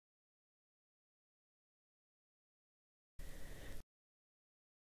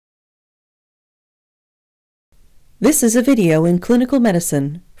This is a video in clinical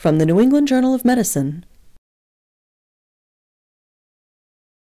medicine from the New England Journal of Medicine.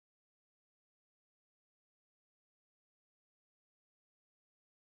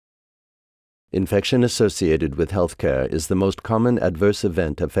 Infection associated with healthcare is the most common adverse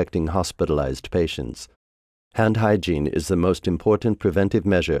event affecting hospitalized patients. Hand hygiene is the most important preventive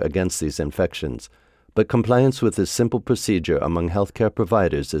measure against these infections, but compliance with this simple procedure among healthcare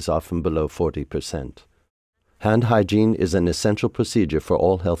providers is often below 40%. Hand hygiene is an essential procedure for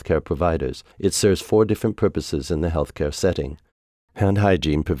all healthcare providers. It serves 4 different purposes in the healthcare setting. Hand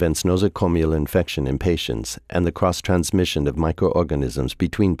hygiene prevents nosocomial infection in patients and the cross-transmission of microorganisms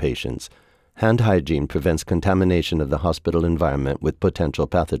between patients. Hand hygiene prevents contamination of the hospital environment with potential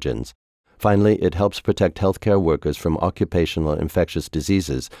pathogens. Finally, it helps protect healthcare workers from occupational infectious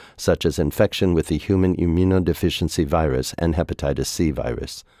diseases such as infection with the human immunodeficiency virus and hepatitis C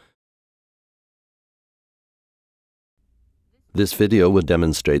virus. This video will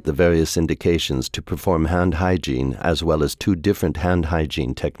demonstrate the various indications to perform hand hygiene as well as 2 different hand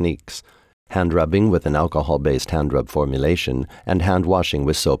hygiene techniques: hand rubbing with an alcohol-based hand rub formulation and hand washing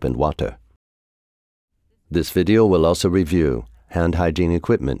with soap and water. This video will also review hand hygiene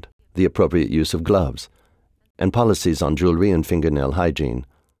equipment, the appropriate use of gloves, and policies on jewelry and fingernail hygiene.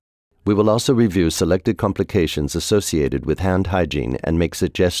 We will also review selected complications associated with hand hygiene and make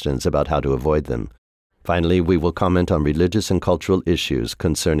suggestions about how to avoid them. Finally, we will comment on religious and cultural issues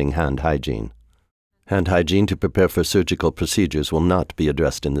concerning hand hygiene. Hand hygiene to prepare for surgical procedures will not be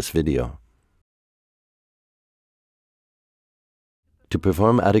addressed in this video. To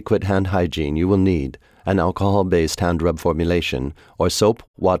perform adequate hand hygiene, you will need an alcohol-based hand rub formulation or soap,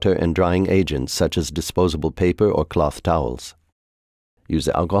 water, and drying agents such as disposable paper or cloth towels. Use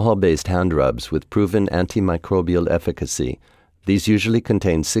alcohol-based hand rubs with proven antimicrobial efficacy. These usually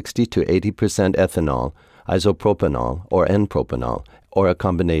contain 60 to 80% ethanol, isopropanol, or N-propanol, or a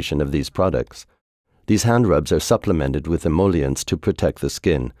combination of these products. These hand rubs are supplemented with emollients to protect the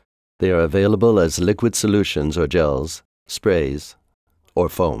skin. They are available as liquid solutions or gels, sprays, or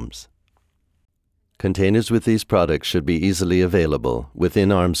foams. Containers with these products should be easily available,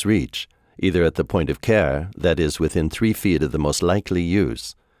 within arm's reach, either at the point of care, that is, within 3 feet of the most likely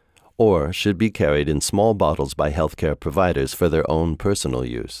use, or should be carried in small bottles by healthcare providers for their own personal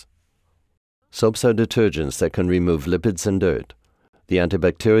use. Soaps are detergents that can remove lipids and dirt. The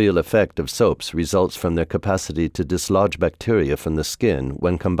antibacterial effect of soaps results from their capacity to dislodge bacteria from the skin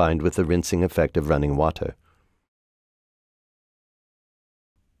when combined with the rinsing effect of running water.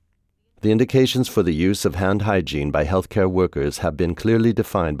 The indications for the use of hand hygiene by healthcare workers have been clearly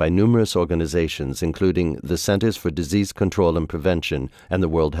defined by numerous organizations, including the Centers for Disease Control and Prevention and the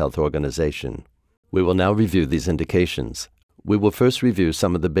World Health Organization. We will now review these indications. We will first review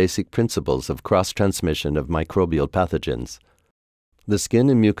some of the basic principles of cross-transmission of microbial pathogens. The skin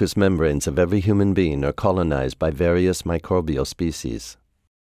and mucous membranes of every human being are colonized by various microbial species.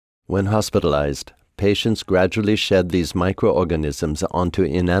 When hospitalized, patients gradually shed these microorganisms onto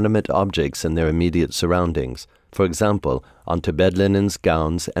inanimate objects in their immediate surroundings, for example, onto bed linens,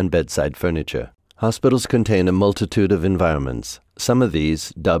 gowns, and bedside furniture. Hospitals contain a multitude of environments. Some of these,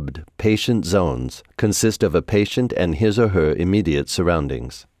 dubbed patient zones, consist of a patient and his or her immediate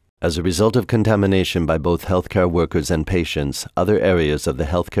surroundings. As a result of contamination by both healthcare workers and patients, other areas of the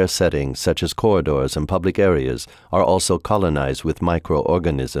healthcare setting, such as corridors and public areas, are also colonized with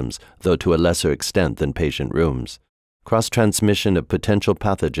microorganisms, though to a lesser extent than patient rooms. Cross-transmission of potential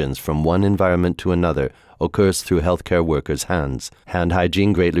pathogens from one environment to another occurs through healthcare workers' hands. Hand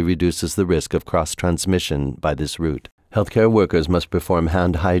hygiene greatly reduces the risk of cross-transmission by this route. Healthcare workers must perform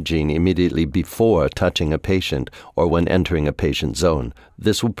hand hygiene immediately before touching a patient or when entering a patient zone.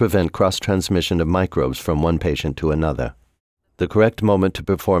 This will prevent cross-transmission of microbes from one patient to another. The correct moment to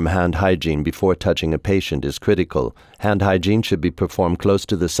perform hand hygiene before touching a patient is critical. Hand hygiene should be performed close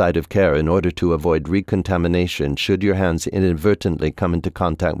to the site of care in order to avoid recontamination should your hands inadvertently come into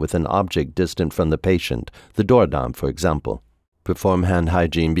contact with an object distant from the patient, the doorknob, for example. Perform hand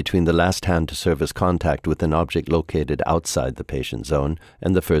hygiene between the last hand to surface contact with an object located outside the patient zone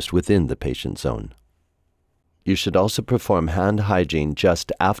and the first within the patient zone. You should also perform hand hygiene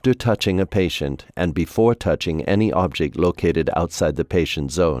just after touching a patient and before touching any object located outside the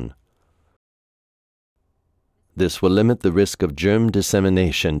patient zone. This will limit the risk of germ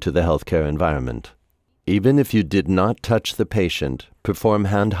dissemination to the healthcare environment. Even if you did not touch the patient, perform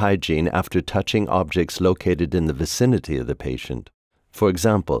hand hygiene after touching objects located in the vicinity of the patient. For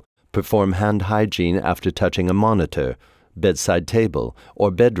example, perform hand hygiene after touching a monitor, bedside table, or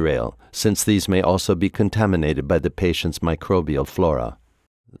bed rail, since these may also be contaminated by the patient's microbial flora.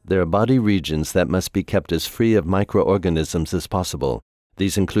 There are body regions that must be kept as free of microorganisms as possible.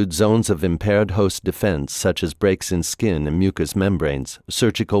 These include zones of impaired host defense, such as breaks in skin and mucous membranes,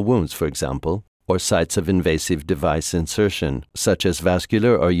 surgical wounds, for example, or sites of invasive device insertion, such as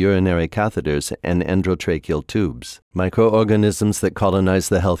vascular or urinary catheters and endotracheal tubes. Microorganisms that colonize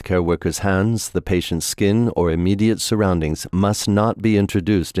the healthcare worker's hands, the patient's skin, or immediate surroundings must not be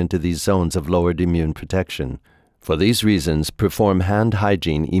introduced into these zones of lowered immune protection. For these reasons, perform hand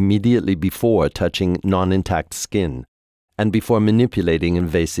hygiene immediately before touching non-intact skin and before manipulating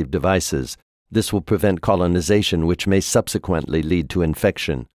invasive devices. This will prevent colonization, which may subsequently lead to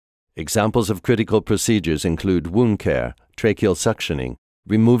infection. Examples of critical procedures include wound care, tracheal suctioning,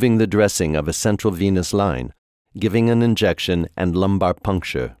 removing the dressing of a central venous line, giving an injection, and lumbar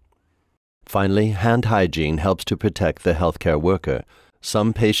puncture. Finally, hand hygiene helps to protect the healthcare worker.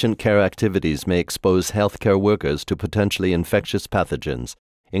 Some patient care activities may expose healthcare workers to potentially infectious pathogens.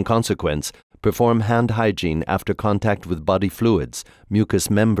 In consequence, perform hand hygiene after contact with body fluids, mucous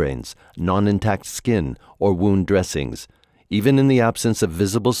membranes, non-intact skin, or wound dressings, even in the absence of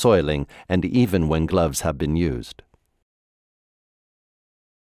visible soiling and even when gloves have been used.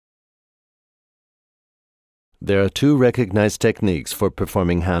 There are two recognized techniques for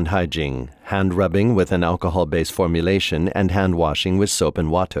performing hand hygiene: hand rubbing with an alcohol-based formulation and hand washing with soap and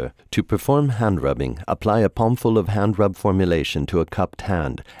water. To perform hand rubbing, apply a palmful of hand rub formulation to a cupped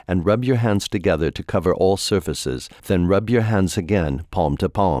hand and rub your hands together to cover all surfaces. Then rub your hands again, palm to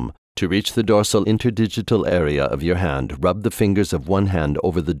palm. To reach the dorsal interdigital area of your hand, rub the fingers of one hand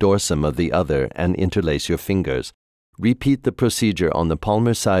over the dorsum of the other and interlace your fingers. Repeat the procedure on the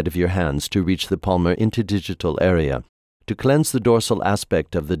palmar side of your hands to reach the palmar interdigital area. To cleanse the dorsal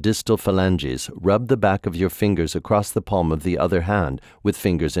aspect of the distal phalanges, rub the back of your fingers across the palm of the other hand with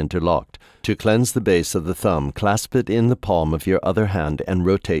fingers interlocked. To cleanse the base of the thumb, clasp it in the palm of your other hand and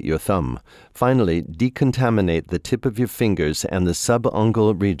rotate your thumb. Finally, decontaminate the tip of your fingers and the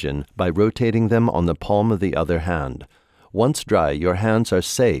subungual region by rotating them on the palm of the other hand. Once dry, your hands are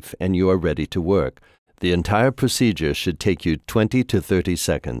safe and you are ready to work. The entire procedure should take you 20 to 30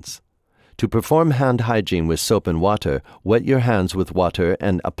 seconds. To perform hand hygiene with soap and water, wet your hands with water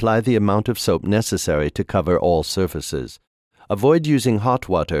and apply the amount of soap necessary to cover all surfaces. Avoid using hot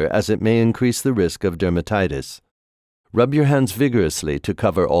water as it may increase the risk of dermatitis. Rub your hands vigorously to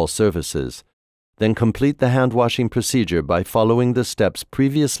cover all surfaces. Then complete the hand washing procedure by following the steps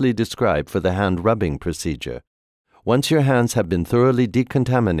previously described for the hand rubbing procedure. Once your hands have been thoroughly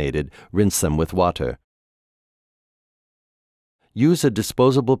decontaminated, rinse them with water. Use a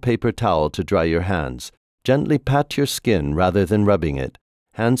disposable paper towel to dry your hands. Gently pat your skin rather than rubbing it.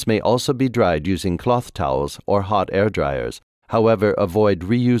 Hands may also be dried using cloth towels or hot air dryers. However, avoid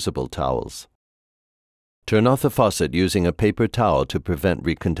reusable towels. Turn off the faucet using a paper towel to prevent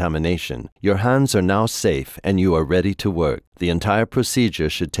recontamination. Your hands are now safe and you are ready to work. The entire procedure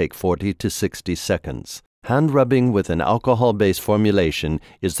should take 40 to 60 seconds. Hand rubbing with an alcohol-based formulation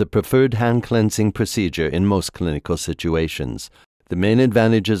is the preferred hand cleansing procedure in most clinical situations. The main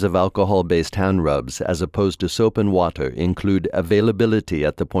advantages of alcohol-based hand rubs as opposed to soap and water include availability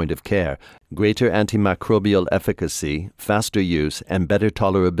at the point of care, greater antimicrobial efficacy, faster use, and better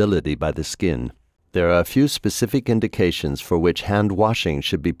tolerability by the skin. There are a few specific indications for which hand washing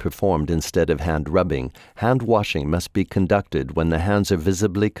should be performed instead of hand rubbing. Hand washing must be conducted when the hands are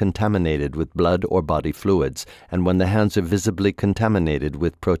visibly contaminated with blood or body fluids, and when the hands are visibly contaminated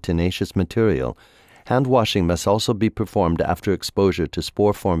with proteinaceous material. Hand washing must also be performed after exposure to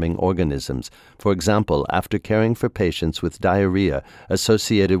spore-forming organisms, for example, after caring for patients with diarrhea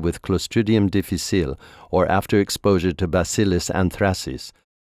associated with Clostridium difficile, or after exposure to Bacillus anthracis.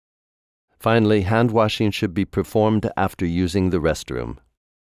 Finally, hand washing should be performed after using the restroom.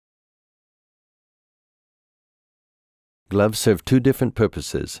 Gloves serve two different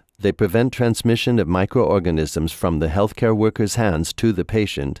purposes. They prevent transmission of microorganisms from the healthcare worker's hands to the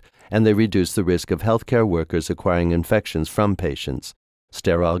patient, and they reduce the risk of healthcare workers acquiring infections from patients.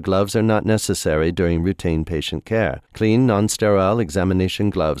 Sterile gloves are not necessary during routine patient care. Clean, non-sterile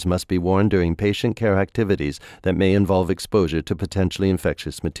examination gloves must be worn during patient care activities that may involve exposure to potentially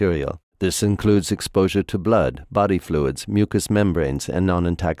infectious material. This includes exposure to blood, body fluids, mucous membranes, and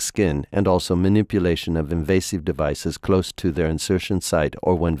non-intact skin, and also manipulation of invasive devices close to their insertion site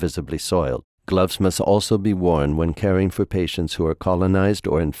or when visibly soiled. Gloves must also be worn when caring for patients who are colonized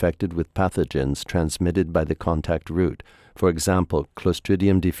or infected with pathogens transmitted by the contact route, for example,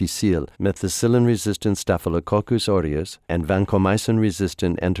 Clostridium difficile, methicillin-resistant Staphylococcus aureus, and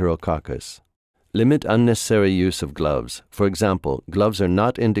vancomycin-resistant Enterococcus. Limit unnecessary use of gloves. For example, gloves are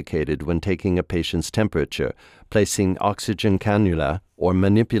not indicated when taking a patient's temperature, placing oxygen cannula, or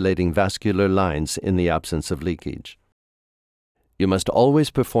manipulating vascular lines in the absence of leakage. You must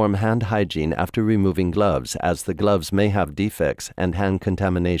always perform hand hygiene after removing gloves, as the gloves may have defects and hand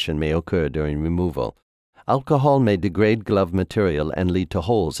contamination may occur during removal. Alcohol may degrade glove material and lead to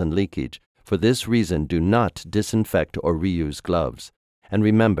holes and leakage. For this reason, do not disinfect or reuse gloves. And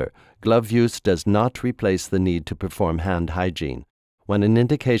remember, glove use does not replace the need to perform hand hygiene. When an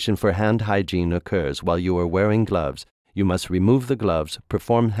indication for hand hygiene occurs while you are wearing gloves, you must remove the gloves,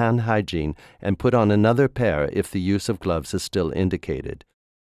 perform hand hygiene, and put on another pair if the use of gloves is still indicated.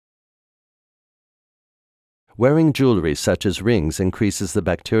 Wearing jewelry such as rings increases the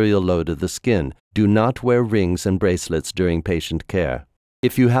bacterial load of the skin. Do not wear rings and bracelets during patient care.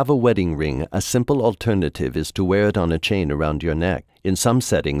 If you have a wedding ring, a simple alternative is to wear it on a chain around your neck. In some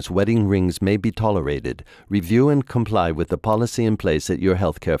settings, wedding rings may be tolerated. Review and comply with the policy in place at your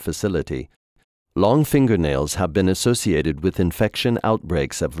healthcare facility. Long fingernails have been associated with infection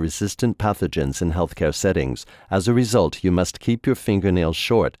outbreaks of resistant pathogens in healthcare settings. As a result, you must keep your fingernails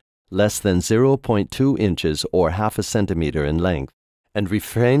short, less than 0.2 inches or half a centimeter in length, and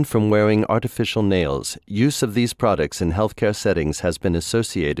refrain from wearing artificial nails. Use of these products in healthcare settings has been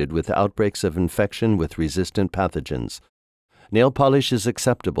associated with outbreaks of infection with resistant pathogens. Nail polish is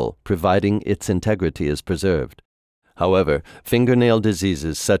acceptable, providing its integrity is preserved. However, fingernail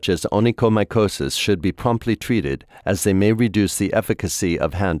diseases such as onychomycosis should be promptly treated, as they may reduce the efficacy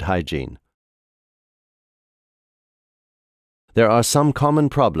of hand hygiene. There are some common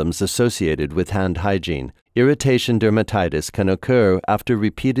problems associated with hand hygiene. Irritation dermatitis can occur after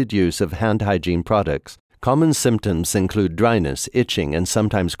repeated use of hand hygiene products. Common symptoms include dryness, itching, and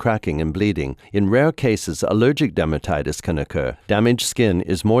sometimes cracking and bleeding. In rare cases, allergic dermatitis can occur. Damaged skin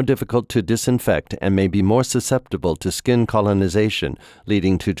is more difficult to disinfect and may be more susceptible to skin colonization,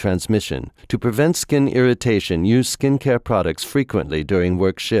 leading to transmission. To prevent skin irritation, use skincare products frequently during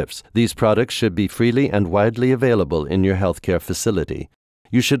work shifts. These products should be freely and widely available in your healthcare facility.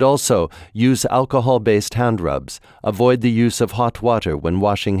 You should also use alcohol-based hand rubs. Avoid the use of hot water when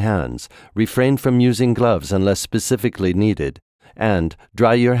washing hands. Refrain from using gloves unless specifically needed. And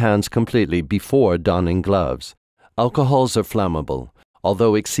dry your hands completely before donning gloves. Alcohols are flammable.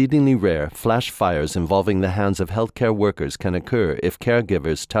 Although exceedingly rare, flash fires involving the hands of healthcare workers can occur if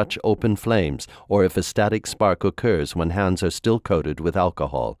caregivers touch open flames or if a static spark occurs when hands are still coated with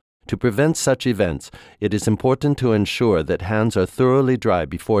alcohol. To prevent such events, it is important to ensure that hands are thoroughly dry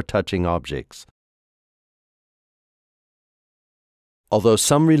before touching objects. Although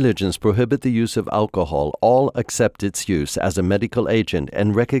some religions prohibit the use of alcohol, all accept its use as a medical agent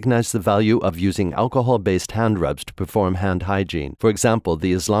and recognize the value of using alcohol-based hand rubs to perform hand hygiene. For example,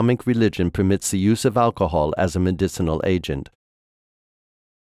 the Islamic religion permits the use of alcohol as a medicinal agent.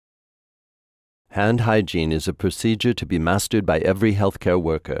 Hand hygiene is a procedure to be mastered by every healthcare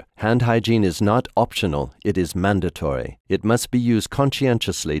worker. Hand hygiene is not optional, it is mandatory. It must be used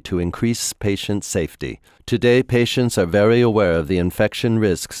conscientiously to increase patient safety. Today, patients are very aware of the infection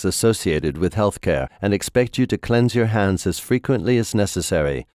risks associated with healthcare and expect you to cleanse your hands as frequently as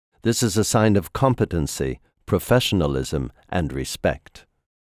necessary. This is a sign of competency, professionalism, and respect.